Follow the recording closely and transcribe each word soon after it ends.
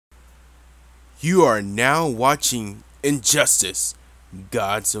You are now watching Injustice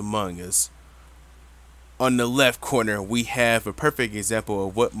Gods Among Us. On the left corner, we have a perfect example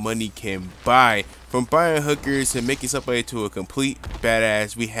of what money can buy. From buying hookers and making somebody to a complete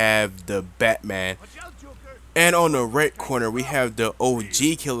badass, we have the Batman. And on the right corner, we have the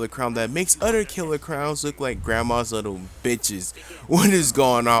OG Killer Clown that makes other Killer Clowns look like grandma's little bitches. What is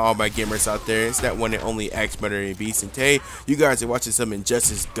going on, all my gamers out there? It's that one and only Axe Murder and Beast, and today you guys are watching some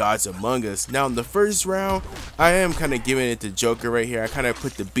Injustice Gods Among Us. Now in the first round, I am kind of giving it to Joker right here. I kind of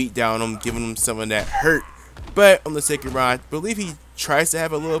put the beat down on him, giving him some of that hurt. But on the second round, I believe he tries to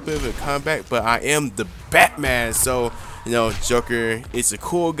have a little bit of a comeback, but I am the Batman, so you know, Joker is a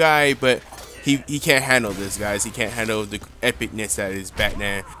cool guy, but he can't handle this, guys. He can't handle the epicness that is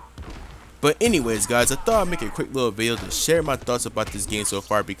Batman. But anyways, guys, I thought I'd make a quick little video to share my thoughts about this game so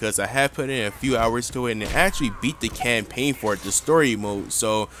far, because I have put in a few hours to it and I actually beat the campaign for it, the story mode.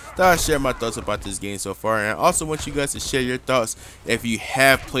 So thought I'd share my thoughts about this game so far, and I also want you guys to share your thoughts if you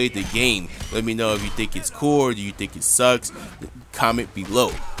have played the game. Let me know if you think it's cool or do you think it sucks. Comment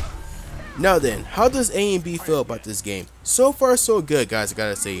below. Now then, how does A and B feel about this game? So far so good, guys, I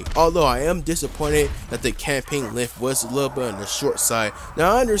gotta say. Although I am disappointed that the campaign length was a little bit on the short side.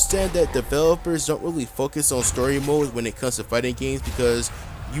 Now I understand that developers don't really focus on story modes when it comes to fighting games because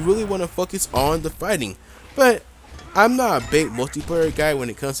you really want to focus on the fighting. But I'm not a big multiplayer guy when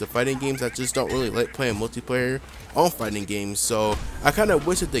it comes to fighting games. I just don't really like playing multiplayer on fighting games. So I kind of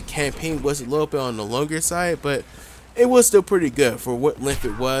wish that the campaign was a little bit on the longer side, but it was still pretty good for what length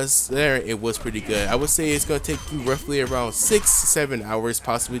it was. It was pretty good. I would say it's going to take you roughly around 6-7 hours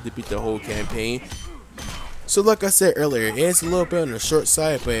possibly to beat the whole campaign. So like I said earlier, it's a little bit on the short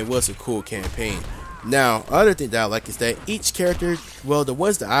side, but it was a cool campaign. Now, other thing that I like is that each character, well, the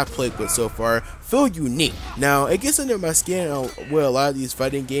ones that I played with so far, feel unique. Now, it gets under my skin with a lot of these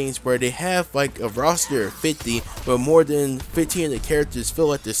fighting games where they have like a roster of 50, but more than 15 of the characters feel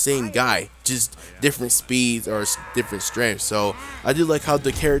like the same guy, just different speeds or different strengths. So I do like how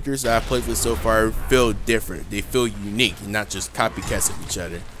the characters that I played with so far feel different. They feel unique and not just copycats of each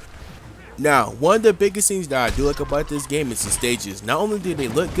other. Now, one of the biggest things that I do like about this game is the stages. Not only do they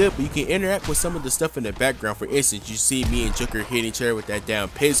look good, but you can interact with some of the stuff in the background. For instance, you see me and Joker hitting each other with that damn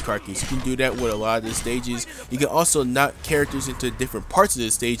pigs carcass. You can do that with a lot of the stages. You can also knock characters into different parts of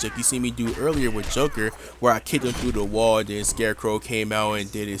the stage, like you see me do earlier with Joker, where I kicked him through the wall and then Scarecrow came out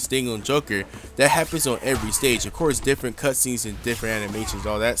and did his thing on Joker. That happens on every stage. Of course, different cutscenes and different animations,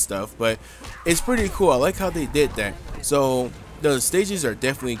 all that stuff, but it's pretty cool. I like how they did that. So the stages are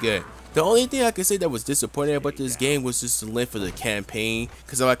definitely good. The only thing I can say that was disappointing about this game was just the length of the campaign,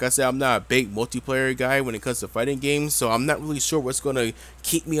 because like I said, I'm not a big multiplayer guy when it comes to fighting games, so I'm not really sure what's going to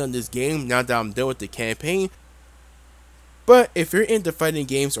keep me on this game now that I'm done with the campaign. But if you're into fighting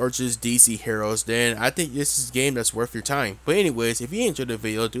games or just DC heroes, then I think this is a game that's worth your time. But anyways, if you enjoyed the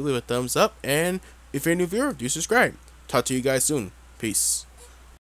video, do leave a thumbs up, and if you're a new viewer, do subscribe. Talk to you guys soon. Peace.